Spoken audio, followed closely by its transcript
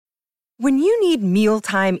When you need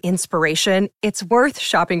mealtime inspiration, it's worth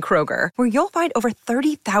shopping Kroger, where you'll find over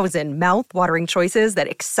 30,000 mouth-watering choices that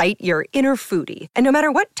excite your inner foodie. And no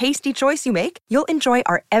matter what tasty choice you make, you'll enjoy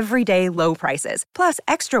our everyday low prices, plus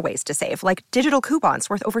extra ways to save, like digital coupons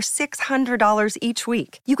worth over $600 each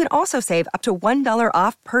week. You can also save up to $1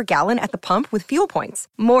 off per gallon at the pump with fuel points.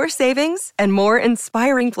 More savings and more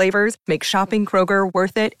inspiring flavors make shopping Kroger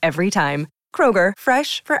worth it every time. Kroger,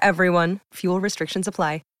 fresh for everyone. Fuel restrictions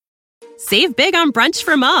apply. Save big on brunch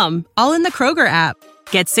for mom, all in the Kroger app.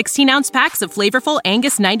 Get 16-ounce packs of flavorful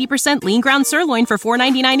Angus 90% lean ground sirloin for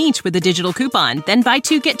 $4.99 each with a digital coupon. Then buy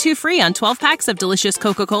 2, get 2 free on 12 packs of delicious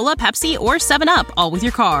Coca-Cola, Pepsi, or 7-Up, all with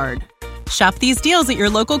your card. Shop these deals at your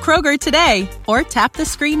local Kroger today, or tap the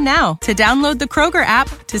screen now to download the Kroger app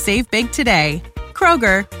to save big today.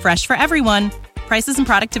 Kroger, fresh for everyone. Prices and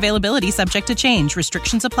product availability subject to change.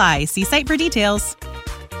 Restrictions apply. See site for details.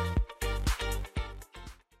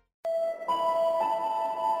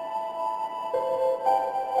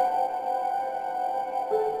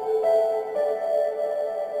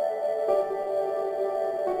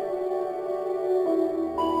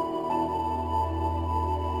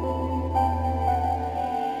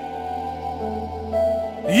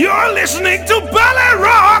 You're listening to Ballet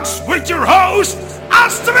Rocks with your host,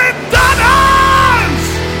 Astrid Dannens!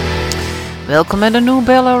 Welcome bij de new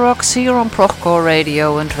Ballet Rocks here on Procore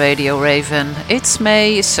Radio and Radio Raven. It's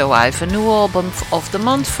May, so I have a new album of the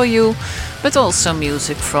month for you, but also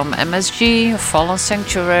music from MSG, Fallen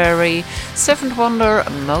Sanctuary, Seventh Wonder,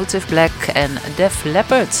 Motive Black and Def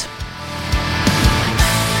Leppard.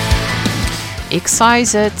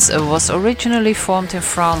 XYZ was originally formed in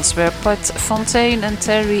France, where Pat Fontaine and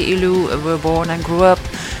Terry Ilou were born and grew up.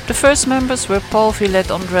 The first members were Paul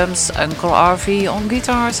Villette on drums, Uncle RV on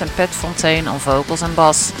guitars and Pat Fontaine on vocals and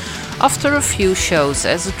bass. After a few shows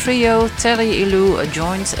as a trio, Terry Ilou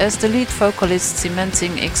joined as the lead vocalist,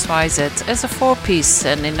 cementing XYZ as a four-piece,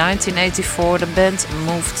 and in 1984 the band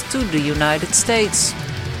moved to the United States.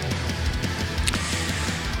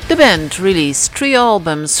 The band released 3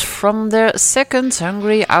 albums. From their second,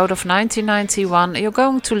 Hungry, out of 1991, you're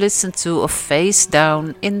going to listen to A Face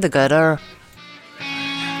Down in the Gutter.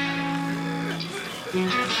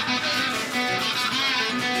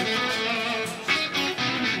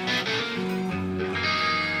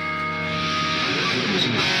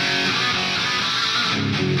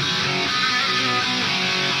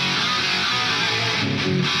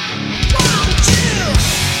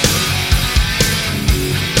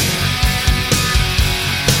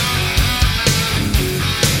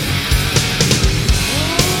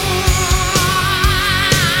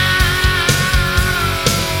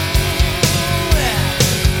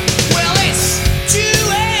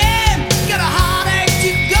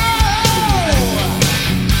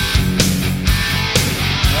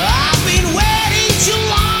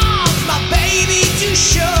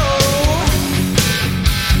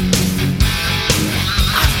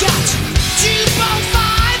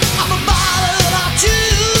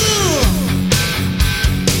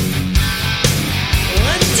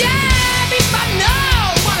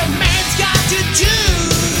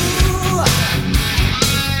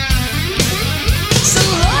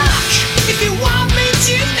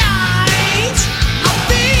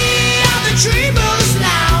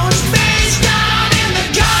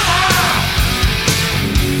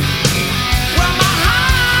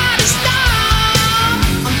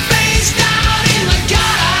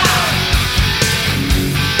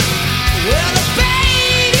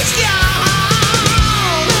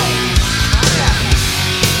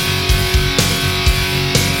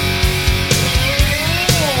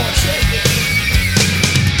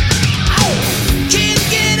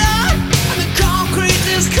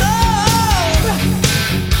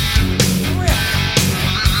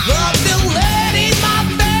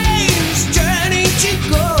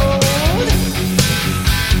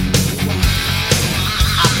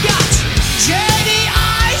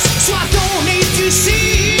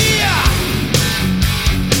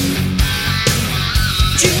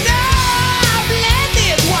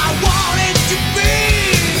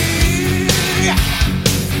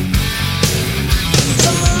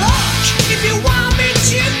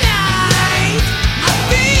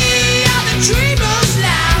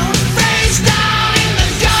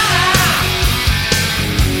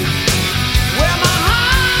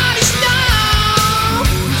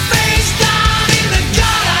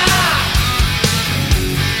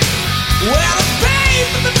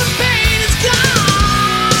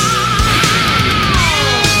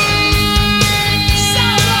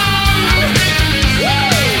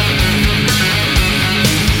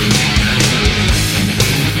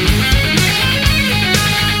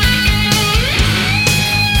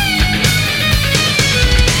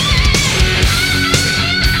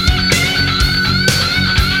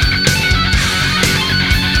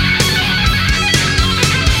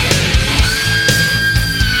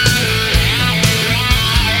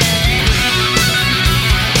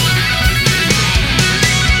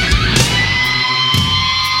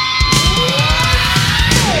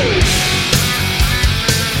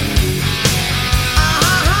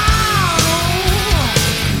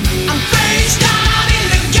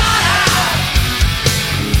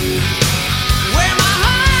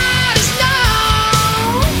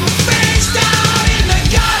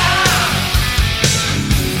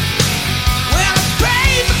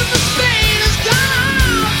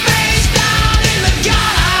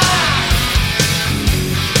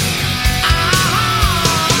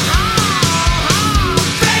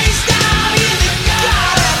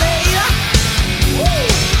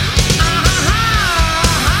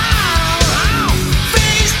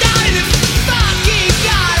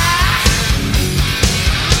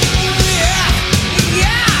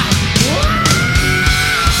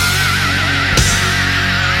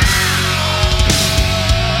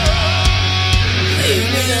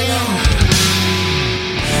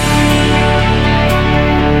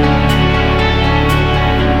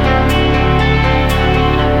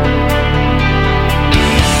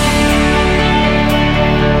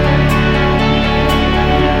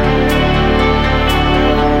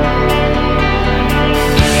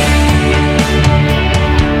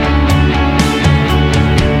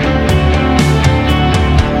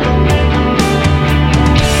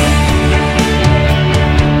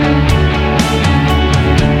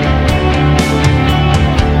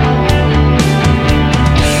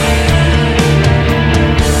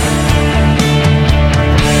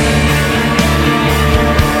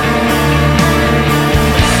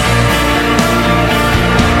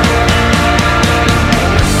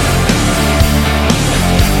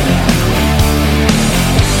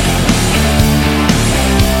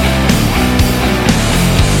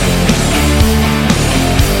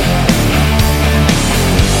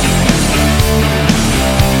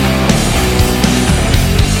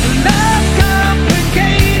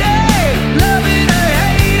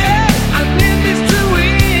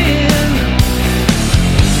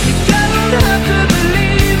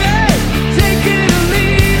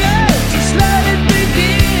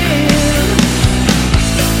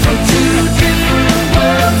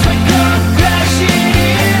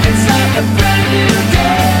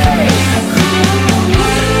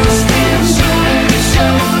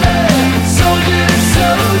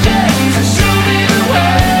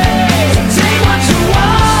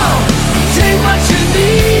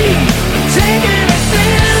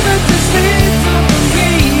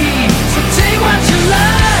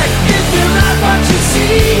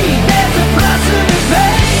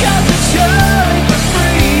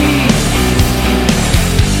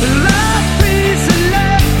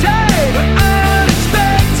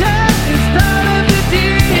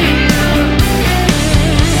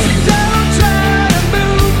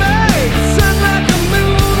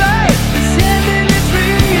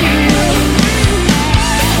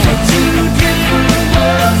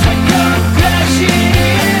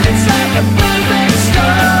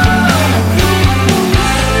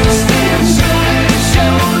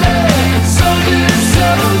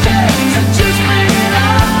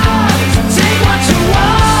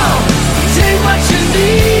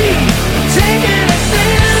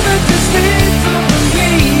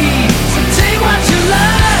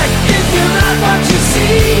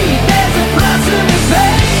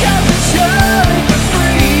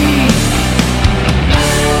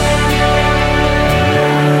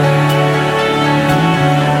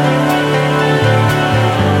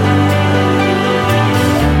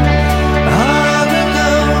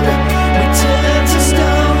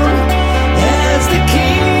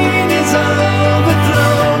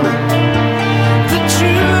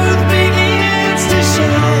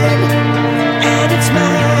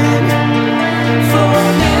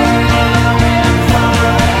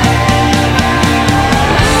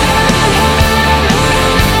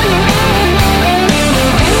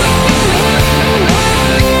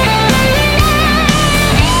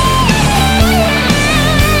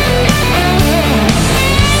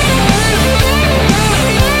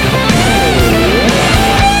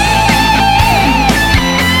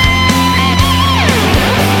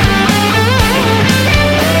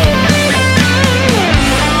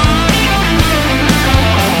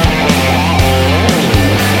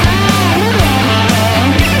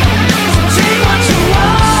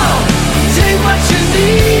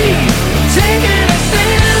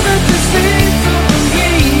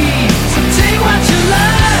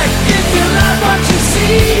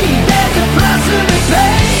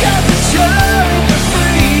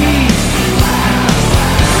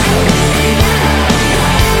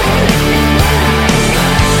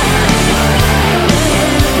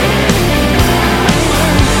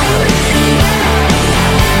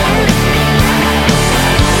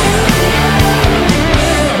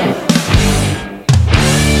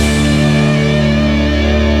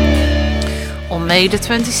 May the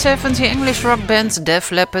 27th, the English rock band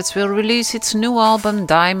Def Leppard will release its new album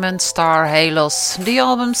Diamond Star Halos. The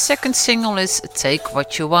album's second single is Take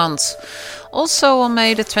What You Want. Also on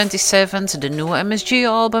May the 27th, the new MSG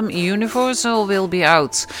album Universal will be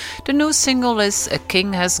out. The new single is A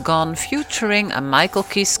King Has Gone, featuring a Michael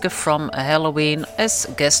Kiske from Halloween as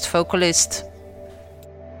guest vocalist.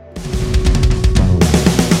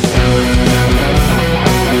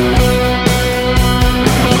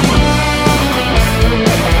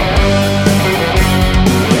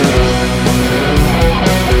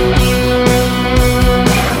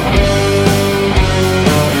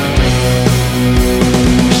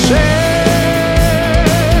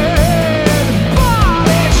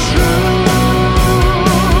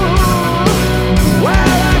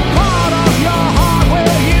 Well, I'm part of your heart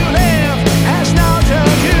where you live.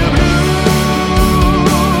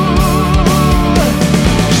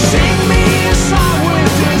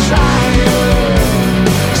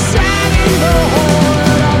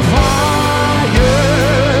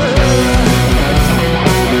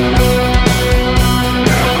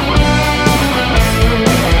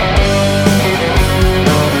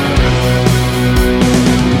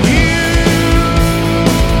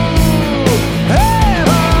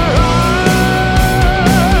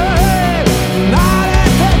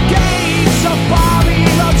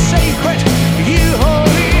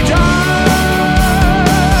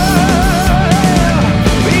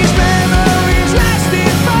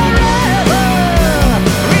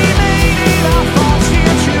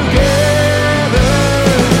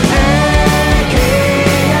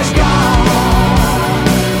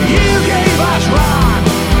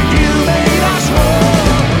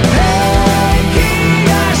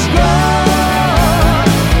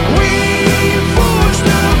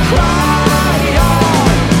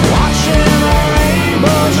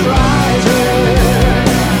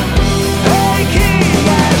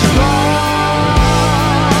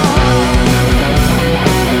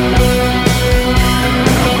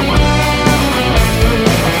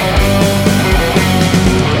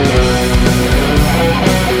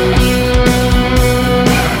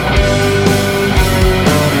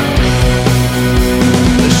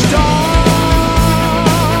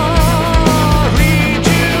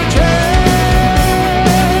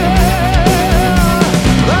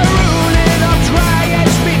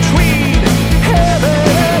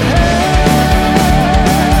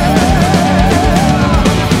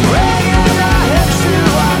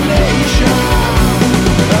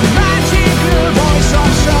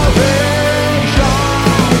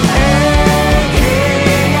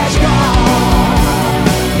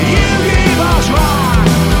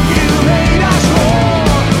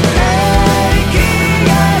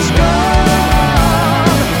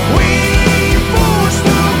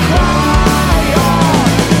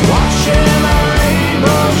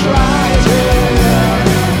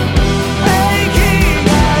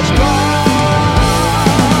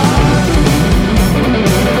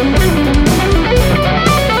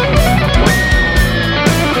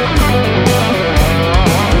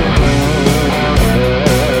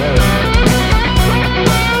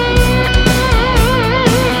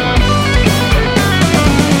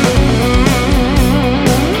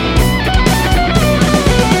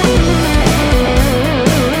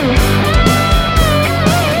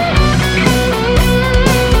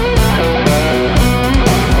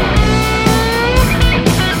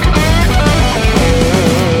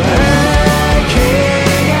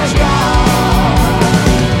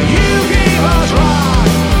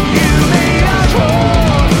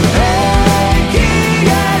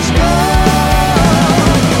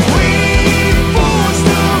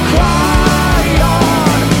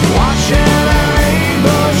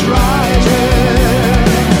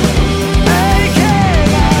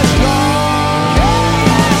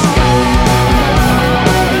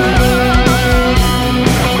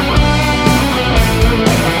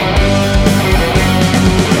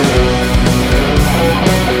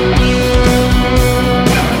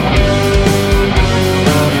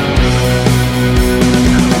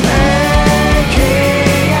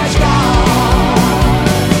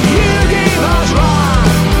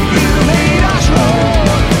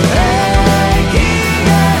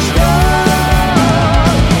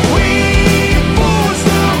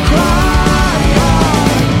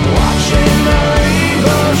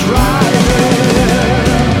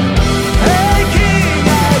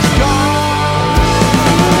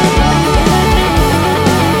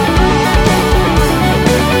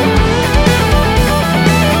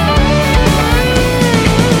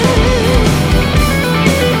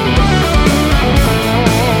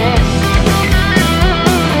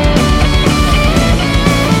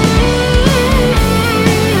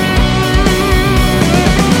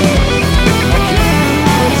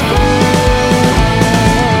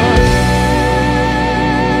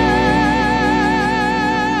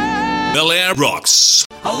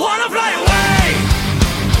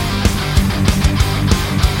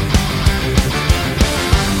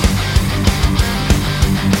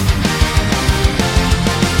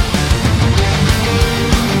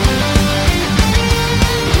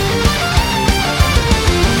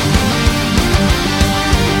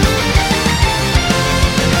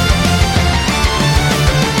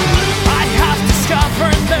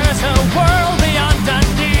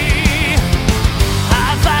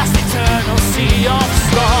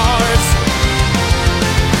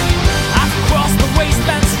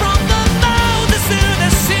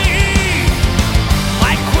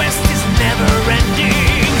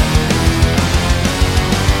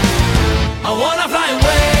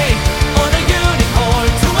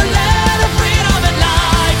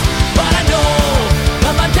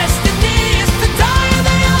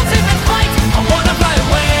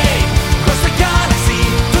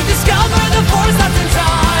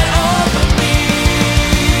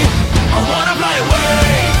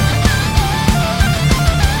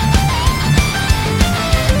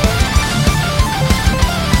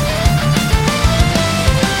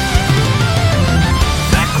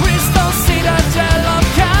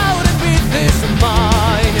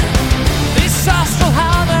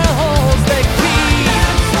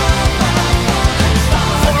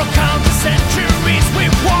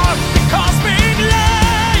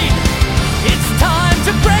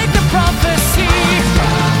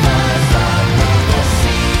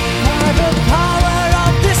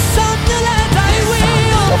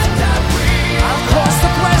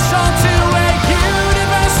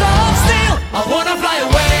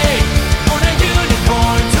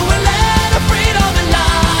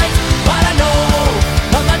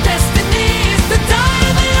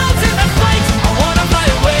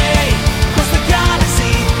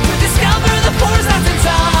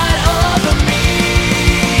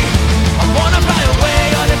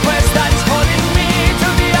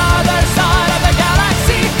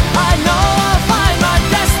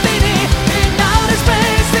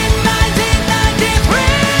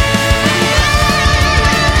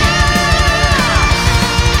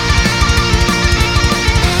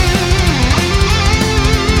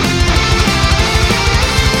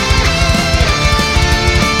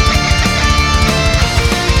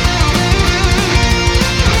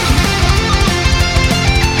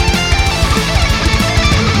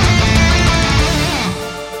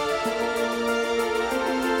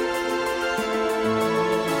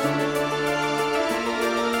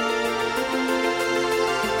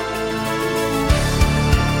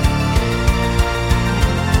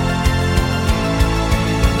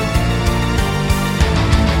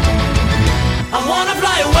 wanna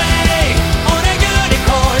fly away on a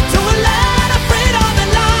unicorn to a land of freedom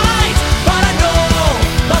and light. But I know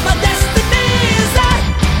that my destiny is that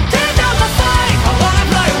kingdom of fight. I wanna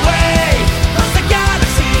fly away across the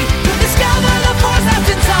galaxy to discover the force that's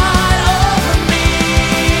inside of me.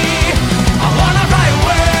 I wanna fly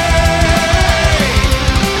away.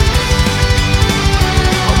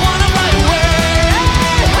 I wanna fly away.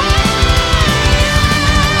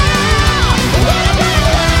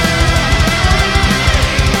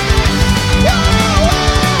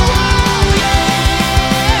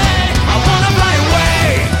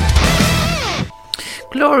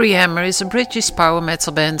 Glory Hammer is a British power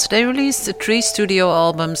metal band. They released 3 studio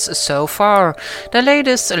albums so far. Their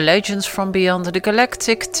latest, Legends from Beyond the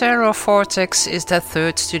Galactic Terror Vortex, is their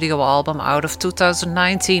 3rd studio album out of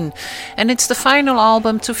 2019, and it's the final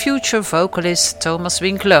album to future vocalist Thomas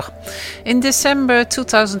Winkler. In December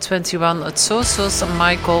 2021, at Sources,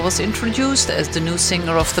 Michael was introduced as the new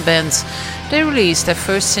singer of the band. They released their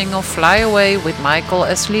first single, Fly Away, with Michael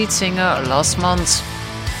as lead singer last month.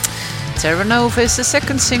 Terra Nova is the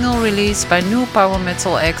second single released by new power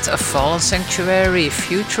metal act A Fallen Sanctuary,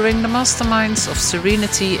 featuring the masterminds of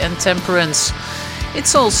Serenity and Temperance.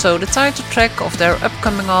 It's also the title track of their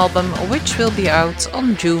upcoming album, which will be out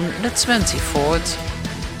on June the 24th.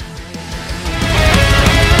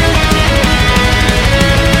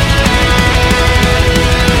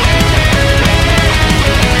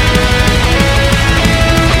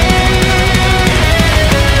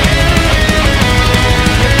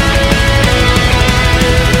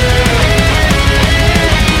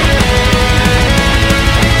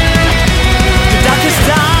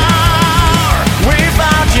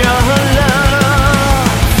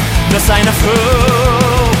 Sign of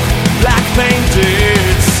hope, black painted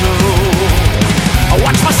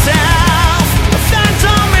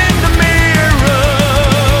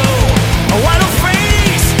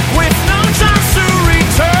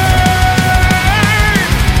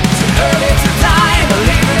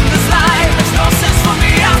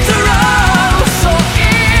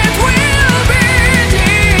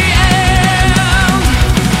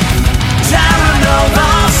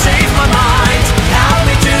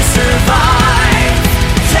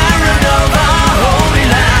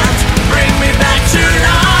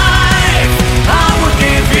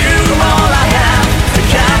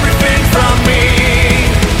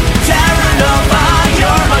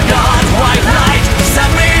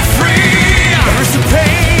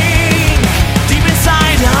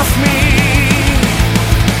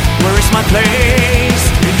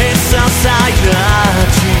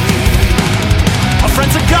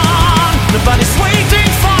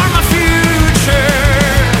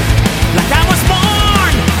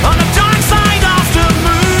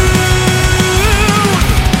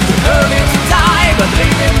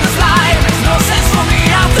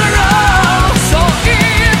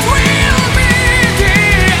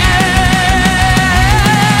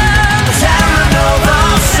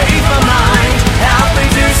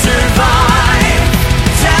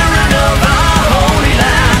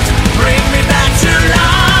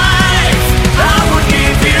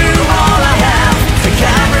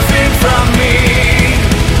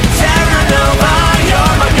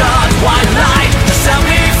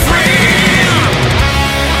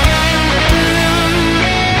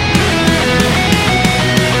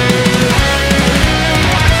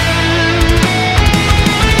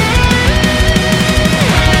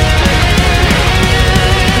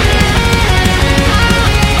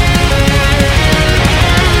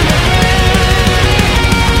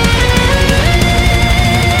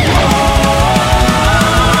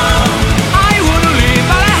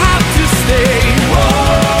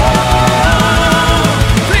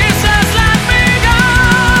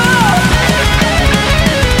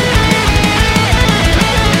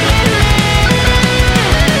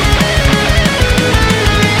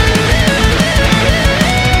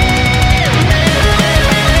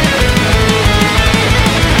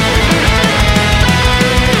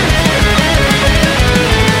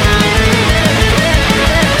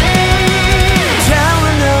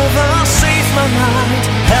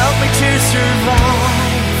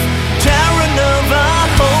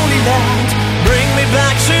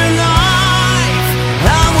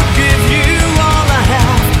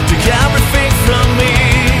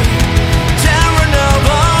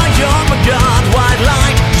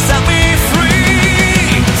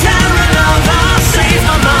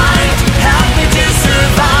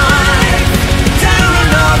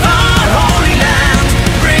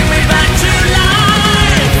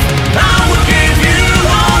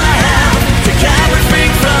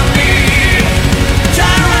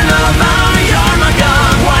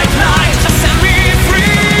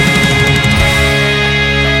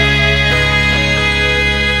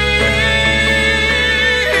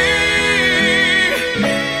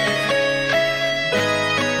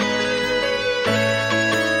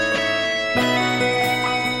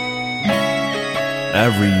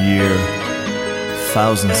Every year,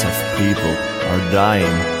 thousands of people are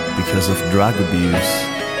dying because of drug abuse.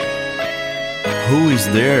 Who is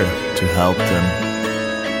there to help them?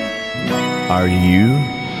 Are you?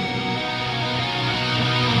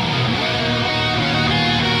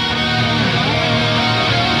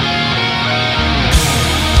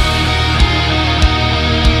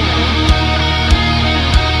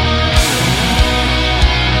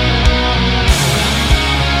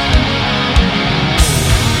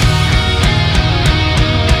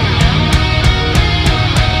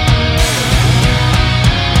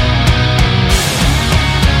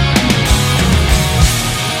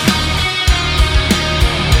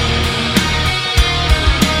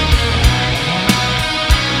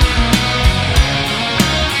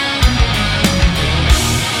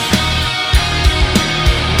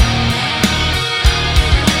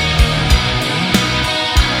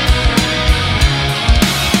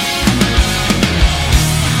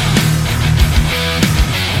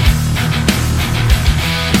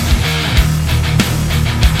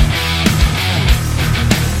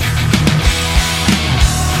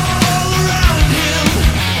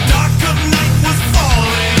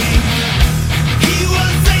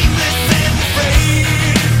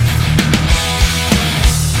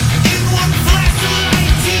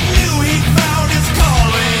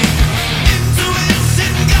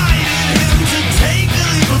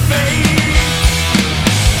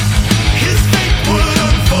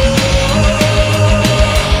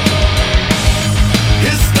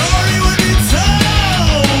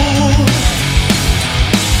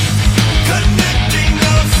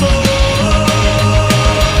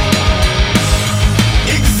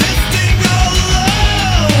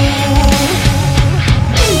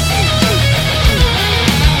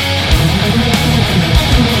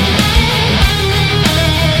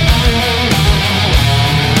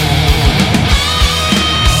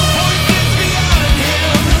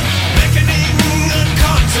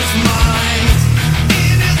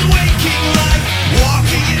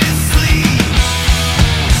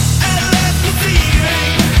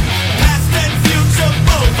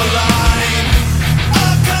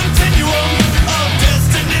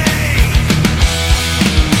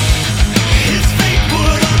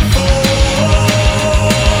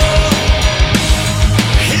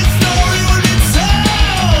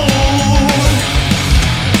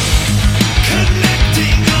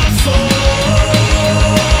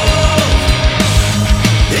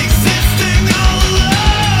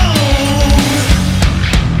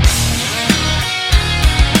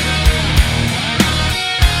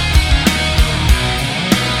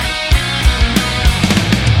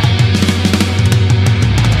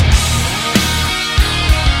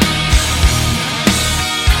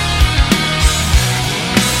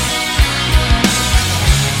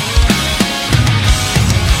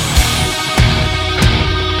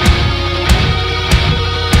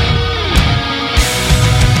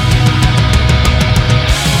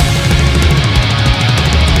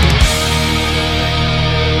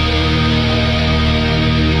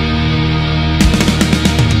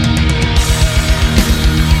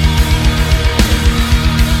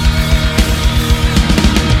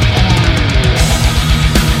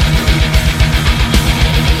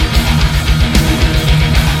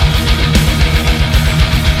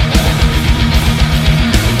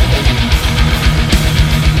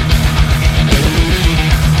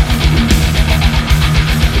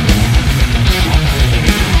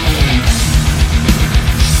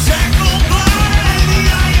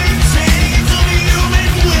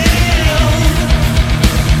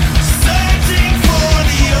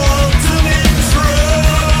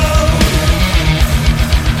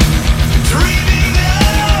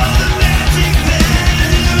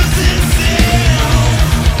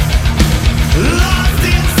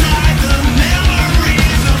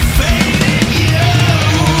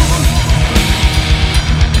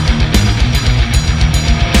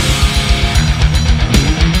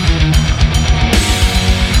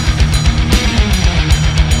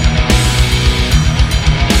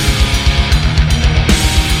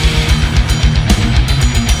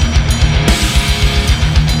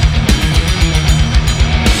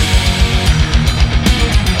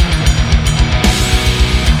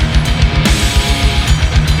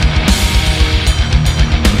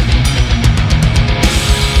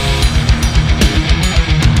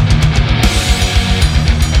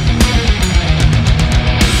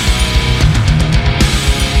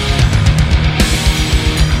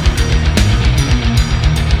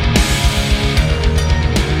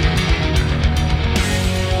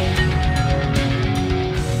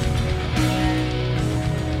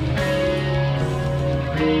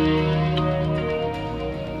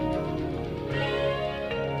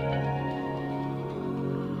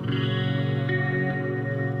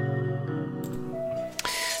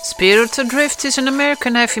 Spirited Drift is an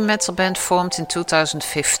American heavy metal band formed in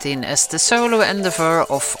 2015 as the solo endeavor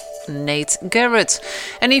of Nate Garrett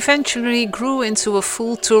and eventually grew into a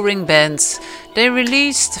full touring band. They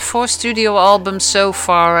released 4 studio albums so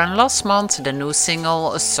far and last month the new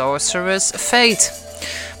single Sorcerer's Fate.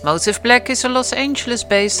 Motive Black is a Los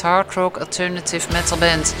Angeles-based hard rock alternative metal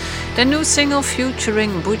band. The new single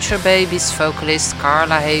featuring Butcher Babies vocalist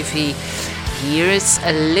Carla Havey. Here is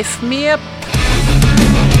Lift Me Up.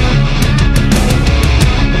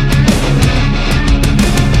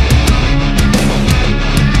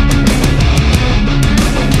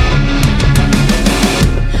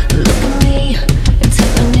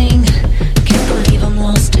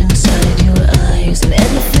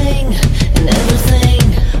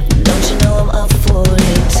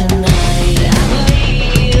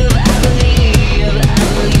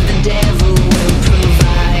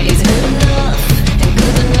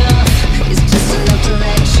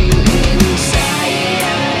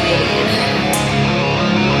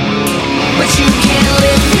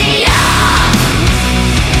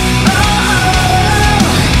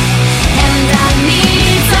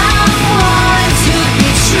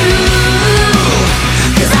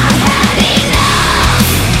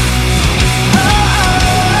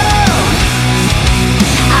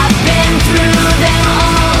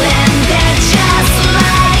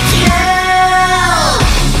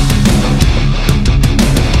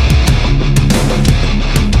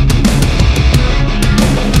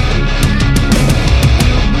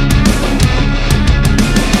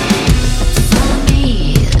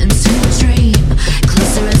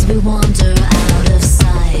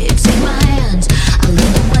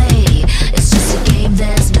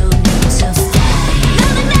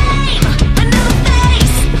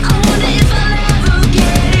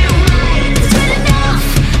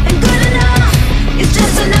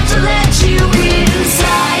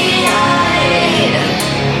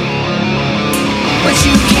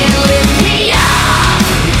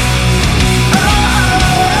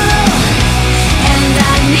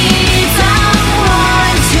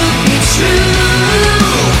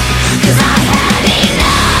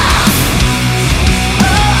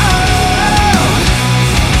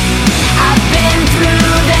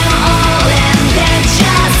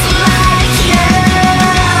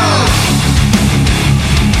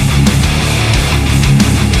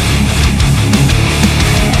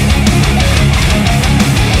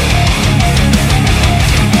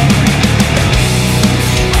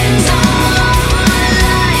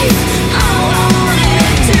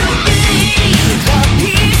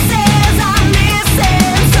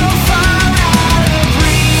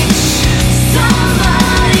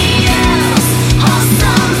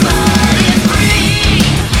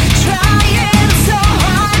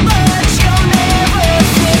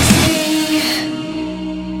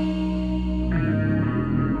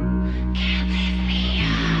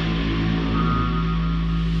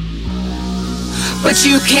 But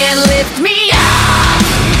you can't lift me up.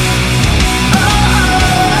 Oh,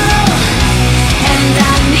 and I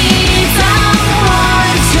need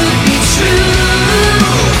someone to be true,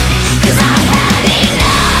 'cause I've had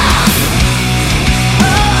enough.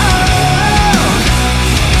 Oh,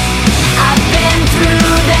 I've been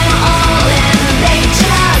through them all and they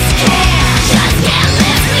just can't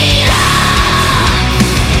lift me up.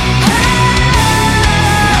 Oh,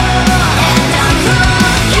 and I'm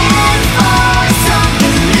looking for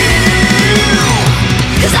something new,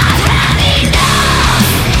 'cause I've had enough.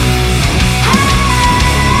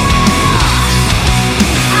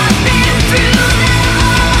 I've been through them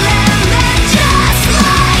all and they're just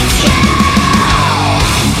like you.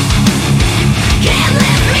 Can't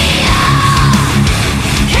lift me up.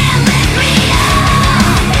 Can't lift me up.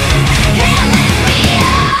 Can't lift me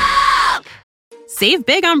up. Save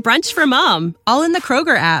big on brunch for mom, all in the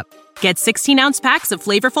Kroger app. Get 16-ounce packs of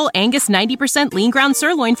flavorful Angus 90% lean ground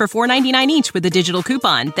sirloin for $4.99 each with a digital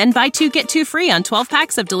coupon. Then buy 2, get 2 free on 12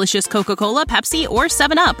 packs of delicious Coca-Cola, Pepsi, or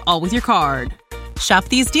 7-Up, all with your card. Shop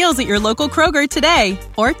these deals at your local Kroger today,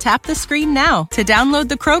 or tap the screen now to download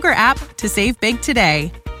the Kroger app to save big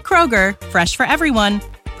today. Kroger, fresh for everyone.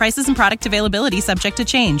 Prices and product availability subject to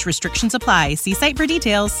change. Restrictions apply. See site for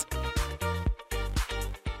details.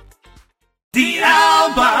 The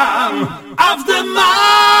album of the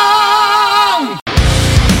month.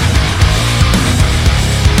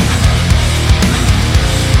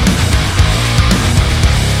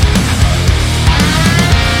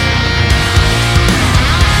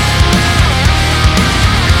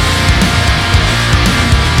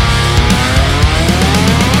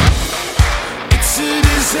 It's a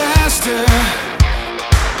disaster,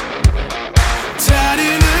 tied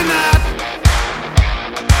in a knot.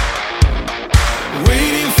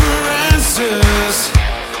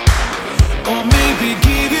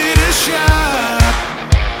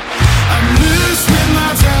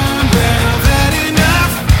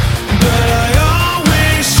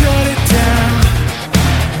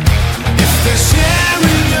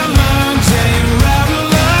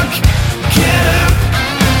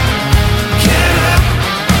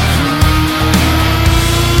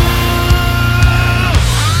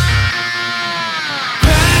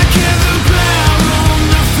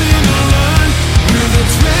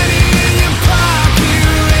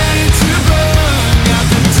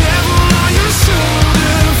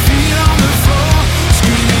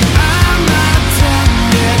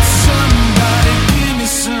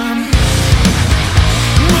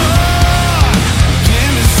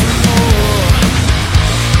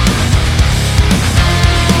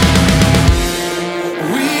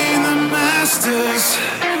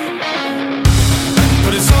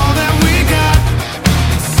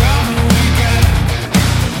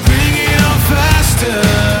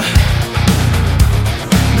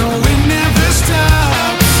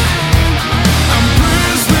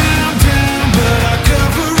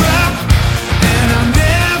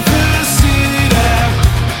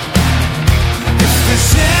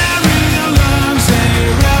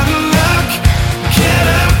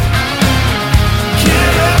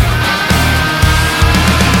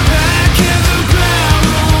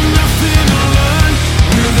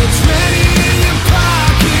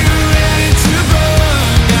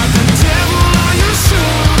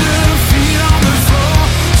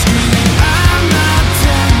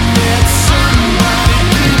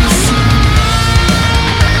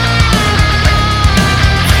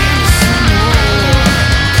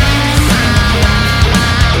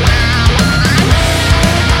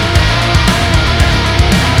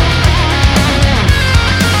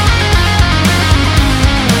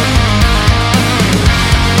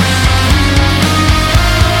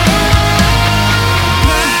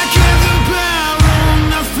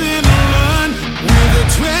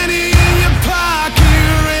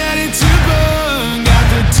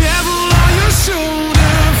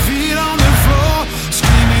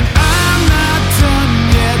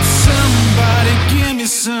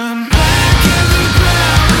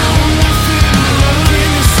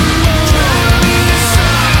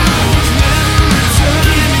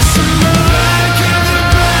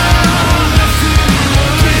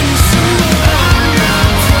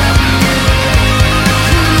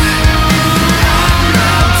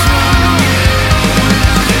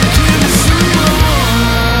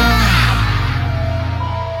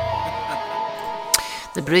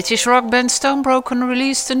 British rock band Stonebroken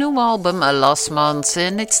released a new album last month,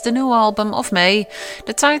 and it's the new album of May.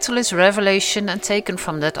 The title is Revelation, and taken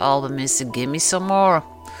from that album is Gimme Some More.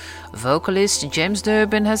 Vocalist James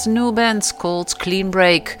Durbin has a new band called Clean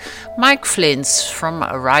Break. Mike Flint's from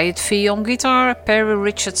Riot V on guitar, Perry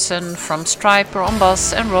Richardson from Stryper on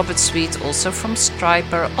bass, and Robert Sweet also from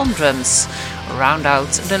Stryper on drums round out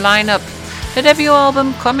the lineup. The debut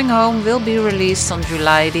album Coming Home will be released on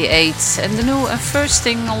July the 8th, and the new and first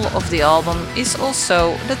single of the album is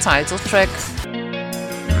also the title track.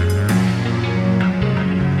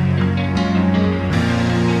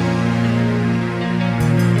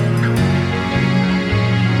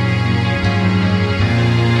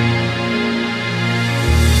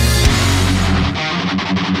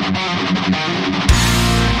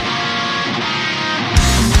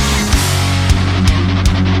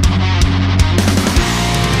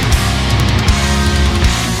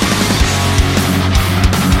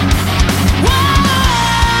 Whoa!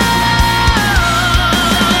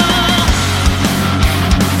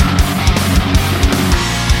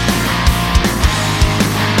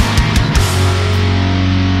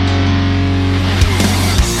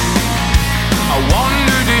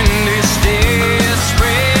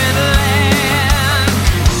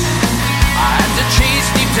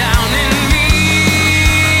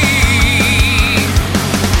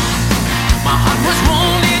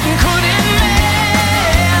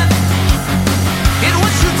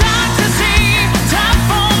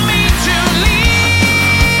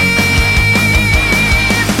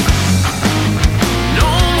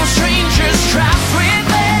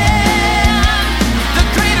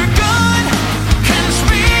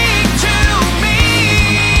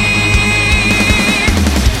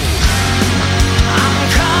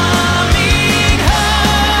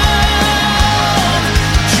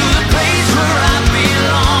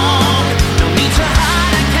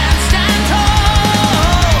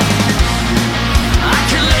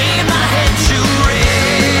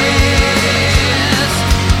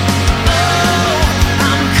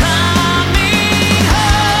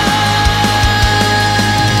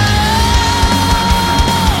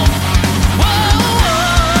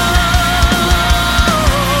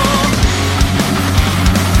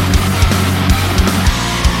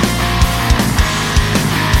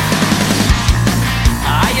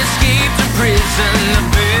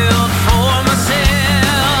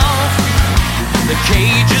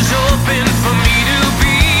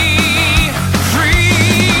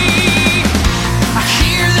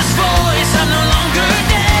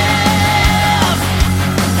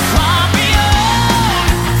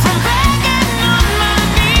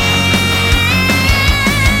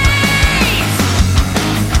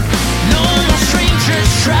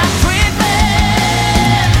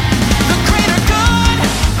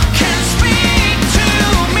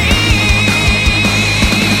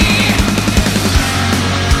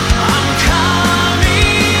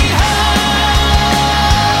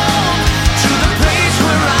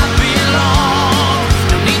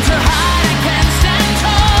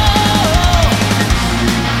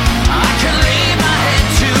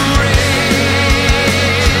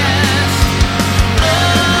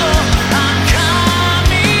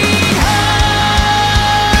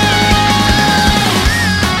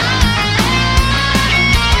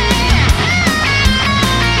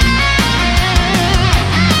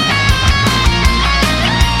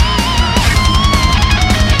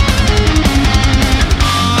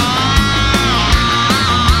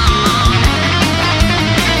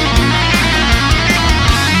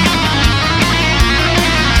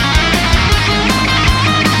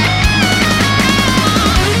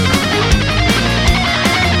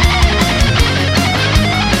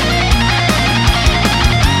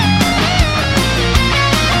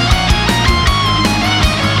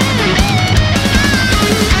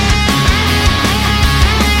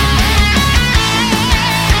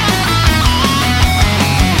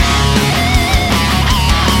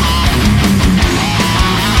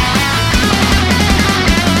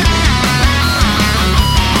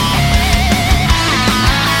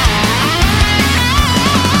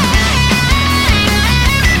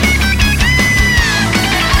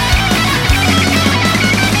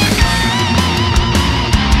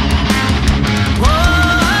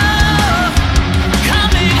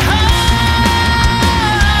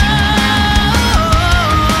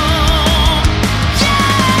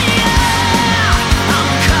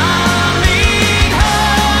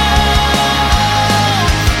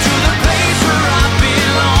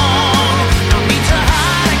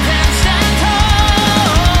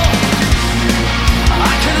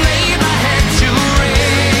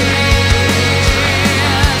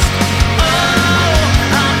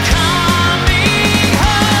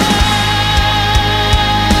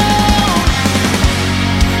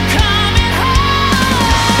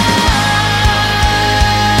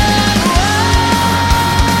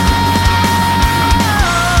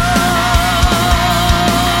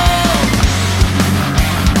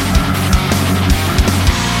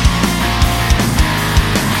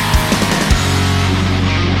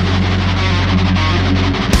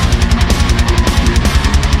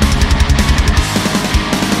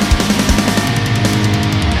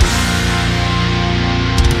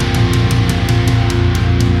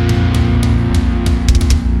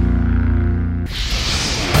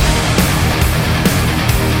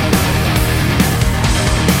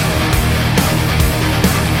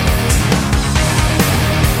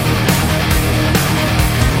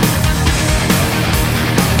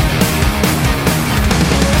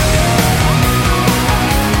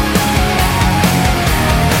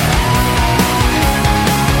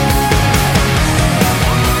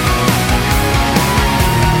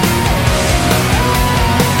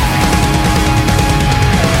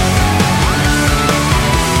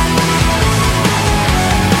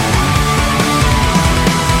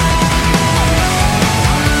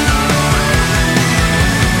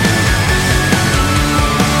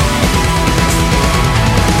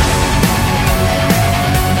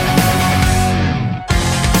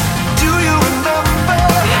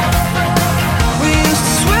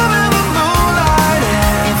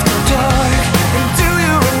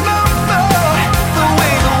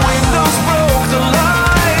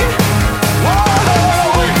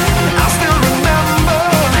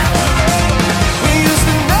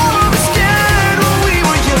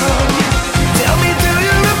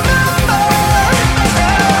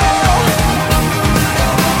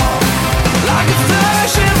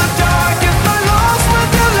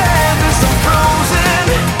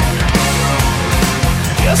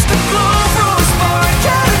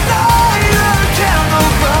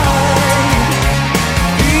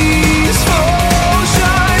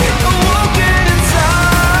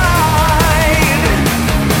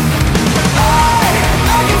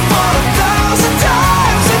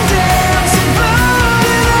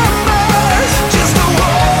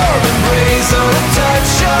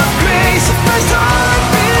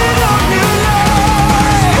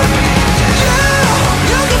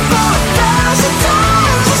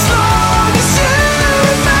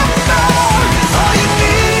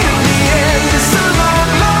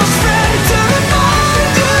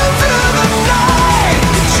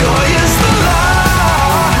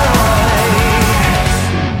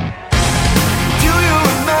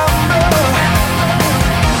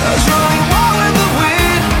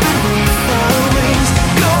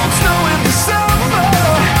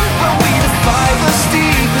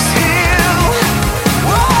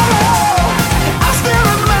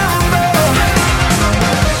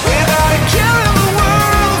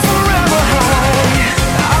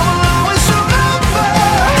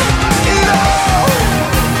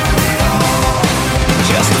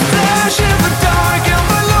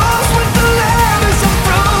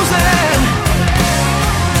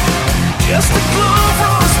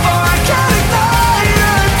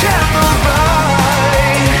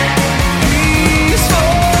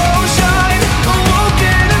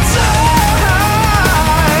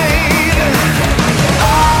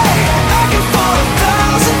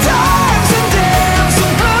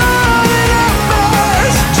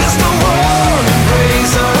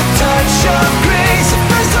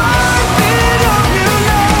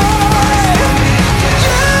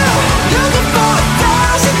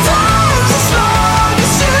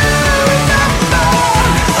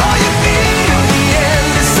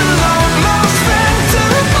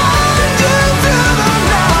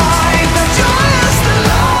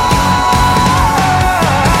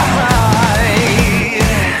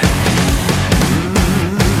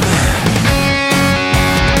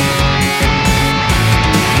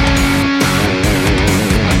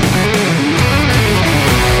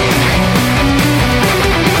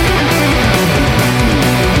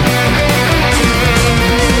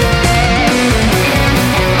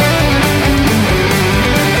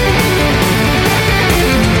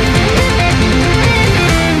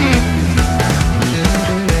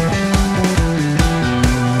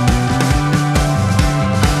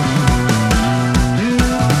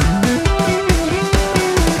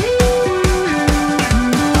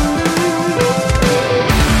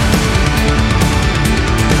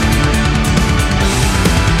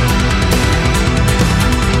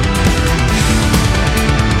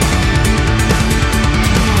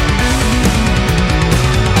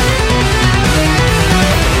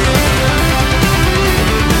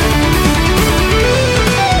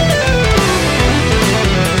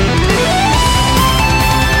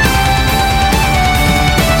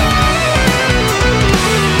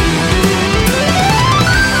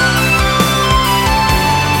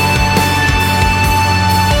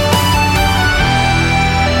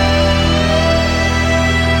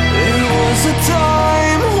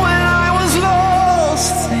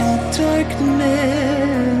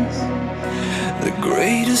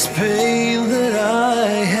 pain that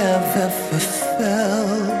I have ever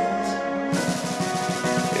felt.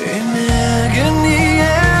 In agony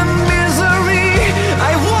and misery,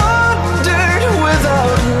 I wandered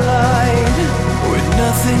without light, with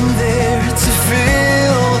nothing there to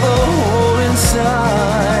fill the hole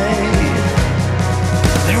inside.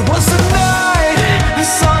 There was a night I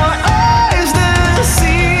saw my eyes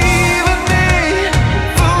deceiving me,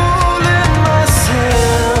 fooling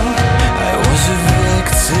myself. I was a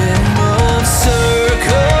victim of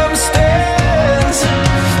circumstance,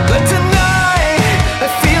 but tonight I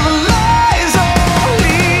feel the lies all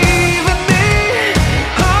leaving me.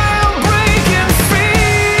 I'm breaking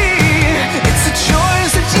free. It's a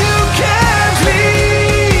choice that you can't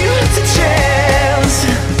leave to chance.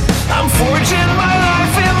 I'm forging my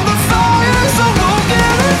life in the fires I won't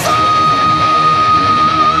get inside.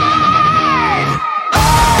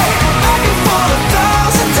 I can fall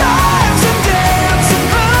 1,000 times and dance and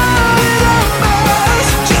burn it up as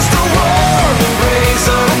just a warm embrace,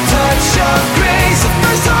 a touch of grace, a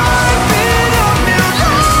first heartbeat of new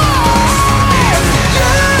life.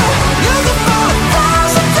 You can fall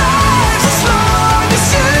 1,000 times as long as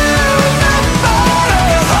you remember.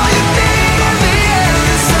 All you need in the end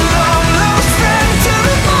is a long lost friend to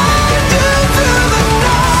remind you through the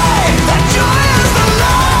night that joy is the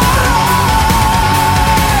light.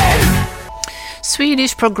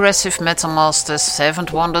 Swedish progressive metal masters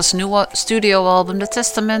Seventh Wonder's new studio album The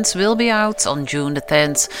Testament will be out on June the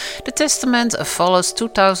 10th. The Testament follows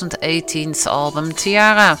 2018's album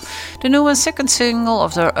Tiara. The new and second single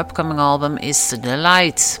of their upcoming album is The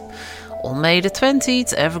Light. On May the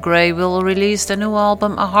 20th, Evergrey will release the new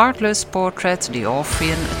album A Heartless Portrait, The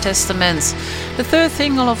Orphean Testament. The third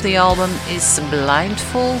single of the album is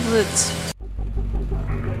Blindfolded.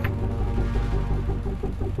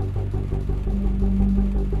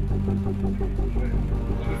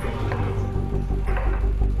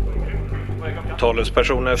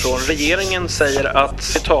 Talespersoner från regeringen säger att,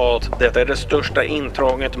 citat, detta är det största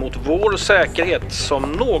intrånget mot vår säkerhet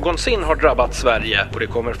som någonsin har drabbat Sverige och det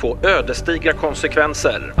kommer få ödesdigra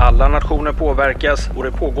konsekvenser. Alla nationer påverkas och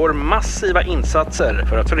det pågår massiva insatser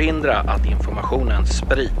för att förhindra att informationen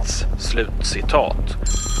sprids. Slutcitat.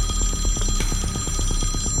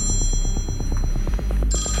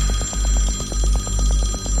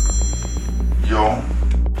 Ja,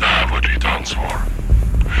 det här var ditt ansvar.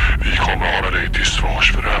 Vi kommer hålla dig till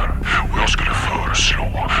svars för det här och jag skulle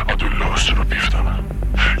föreslå att du löser uppgiften.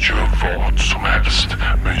 Gör vad som helst,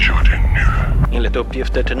 men gör det nu. Enligt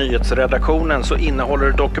uppgifter till nyhetsredaktionen så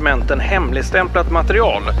innehåller dokumenten hemligstämplat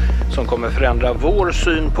material som kommer förändra vår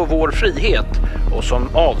syn på vår frihet och som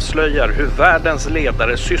avslöjar hur världens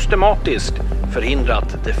ledare systematiskt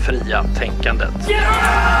förhindrat det fria tänkandet.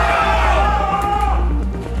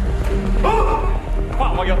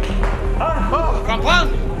 Fan vad gött! Kom fram!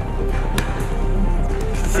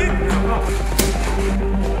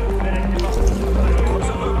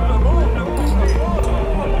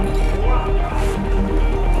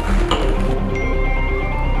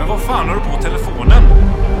 Men vad fan har du på telefonen?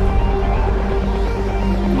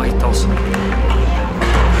 De hittar oss.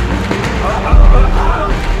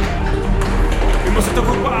 Vi måste ta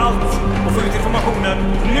upp på allt och få ut informationen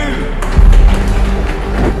nu!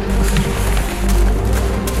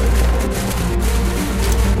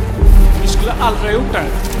 Vi skulle aldrig ha gjort det.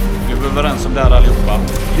 Vi är överens om det här allihopa.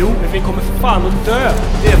 Jo, men vi kommer för fan att dö.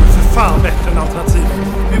 Det är väl för fan bättre än alternativ.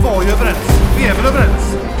 Vi var ju överens. Vi är väl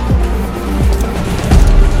överens.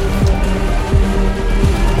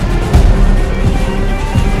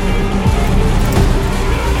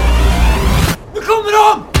 Nu kommer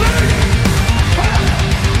de!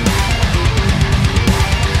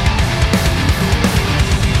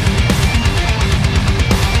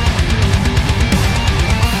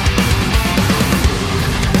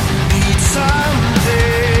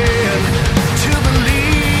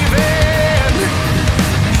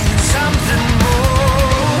 Something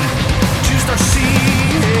more.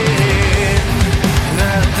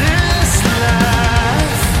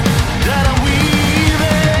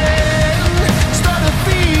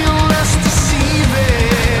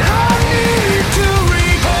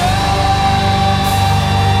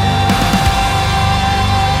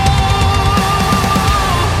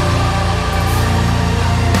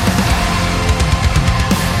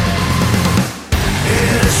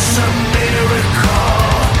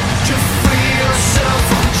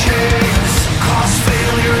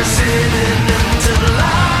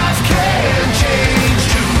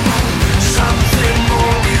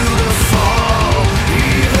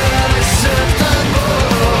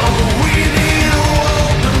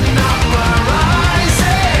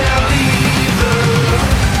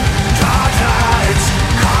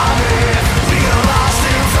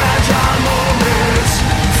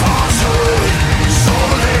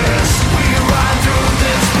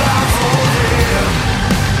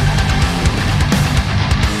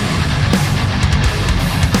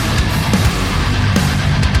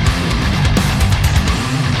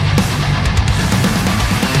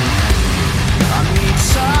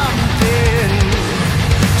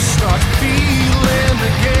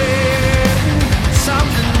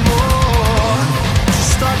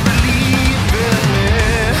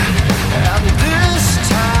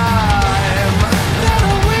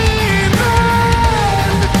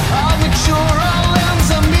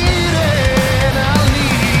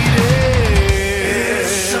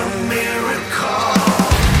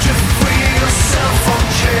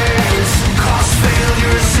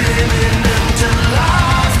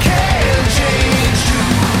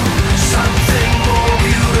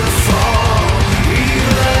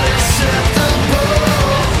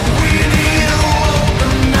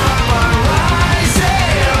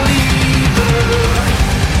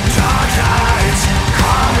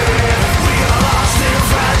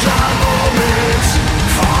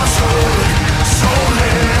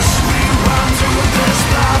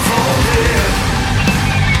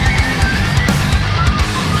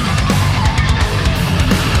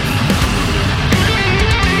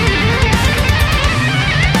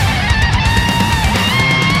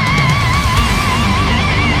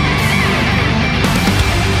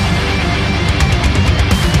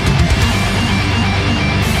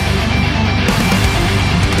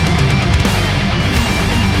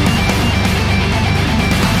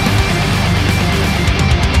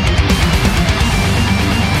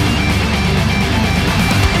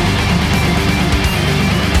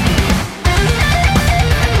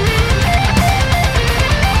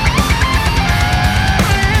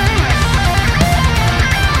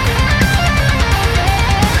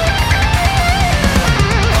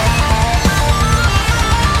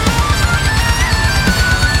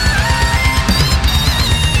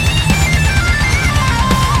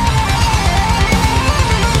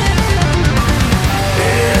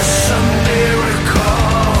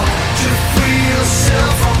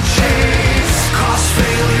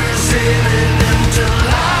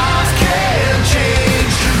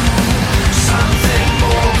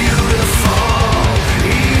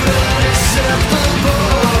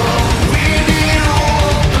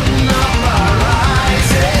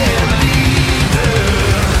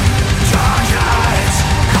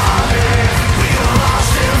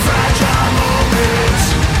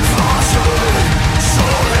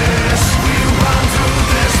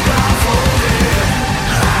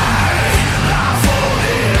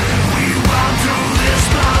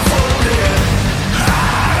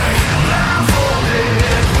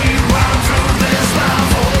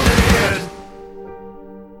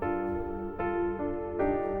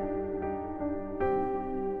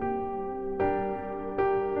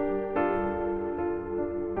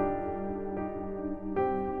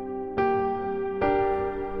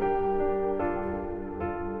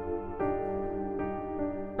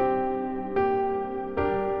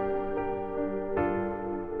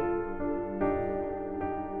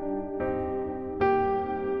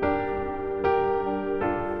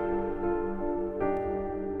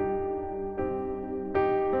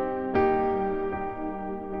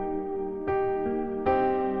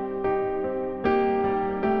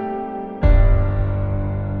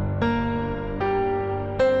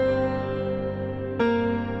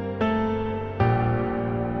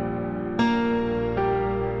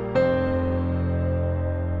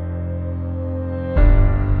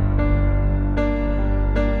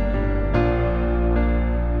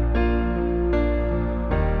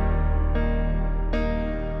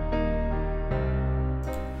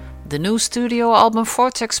 The new studio album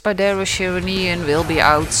Vortex by Dara Sharanian will be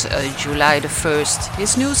out July the 1st.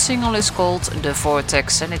 His new single is called The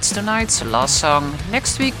Vortex and it's tonight's last song.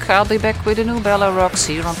 Next week I'll be back with a new Bella Rocks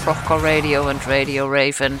here on Prochcore Radio and Radio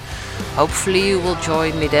Raven. Hopefully you will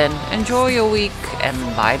join me then. Enjoy your week and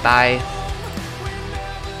bye bye.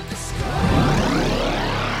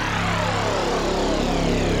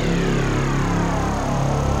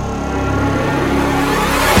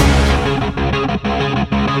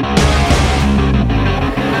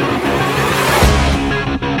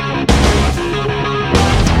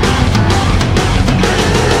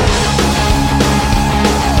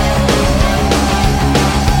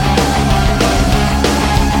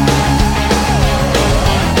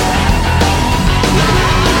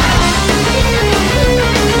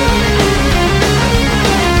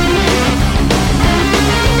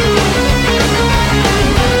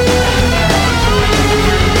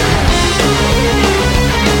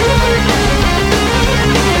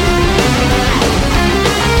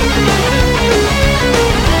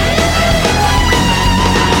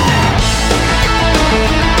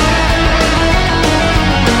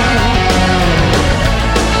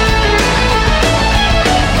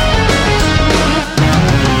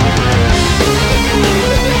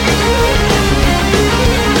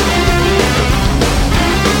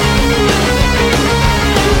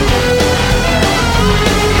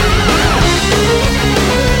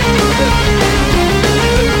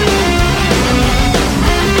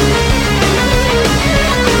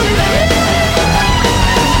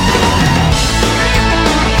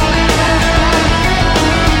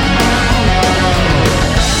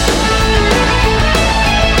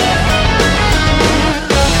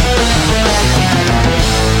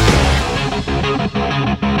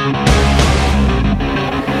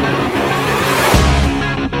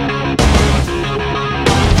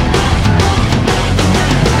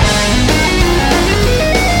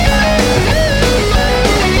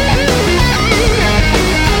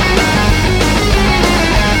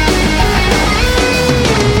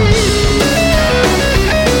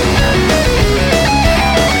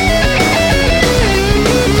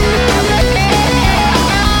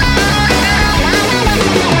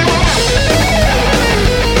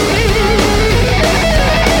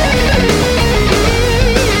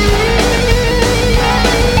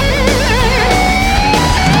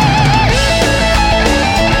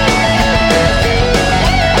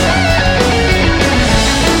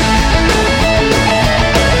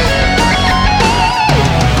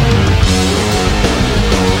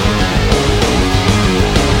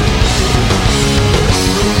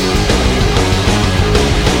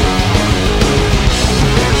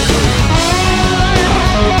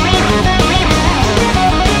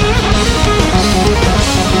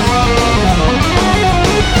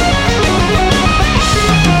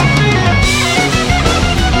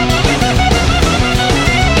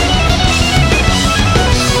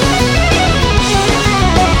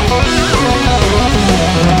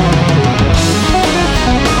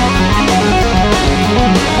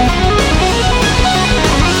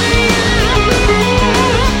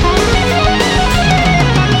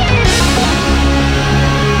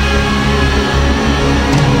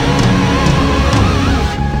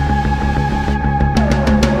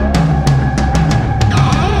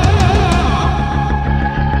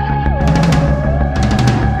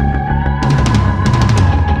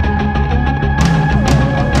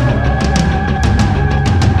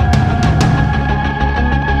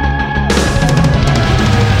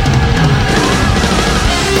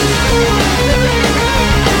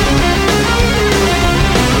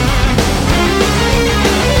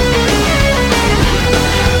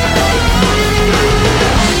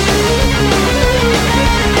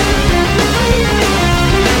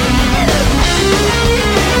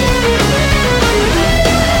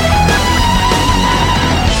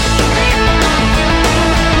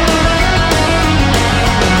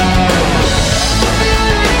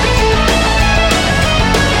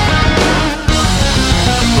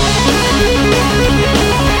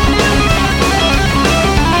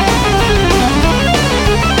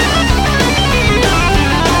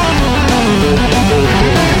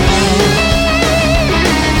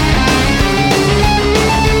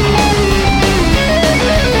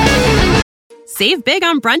 Save big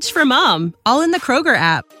on brunch for mom, all in the Kroger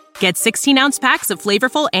app. Get 16-ounce packs of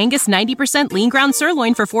flavorful Angus 90% lean ground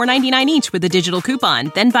sirloin for $4.99 each with a digital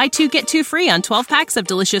coupon. Then buy 2, get 2 free on 12 packs of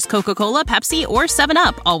delicious Coca-Cola, Pepsi, or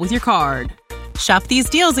 7-Up, all with your card. Shop these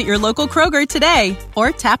deals at your local Kroger today, or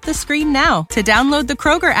tap the screen now to download the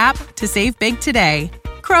Kroger app to save big today.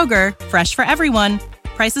 Kroger, fresh for everyone.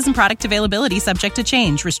 Prices and product availability subject to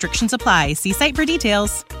change. Restrictions apply. See site for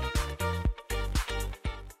details.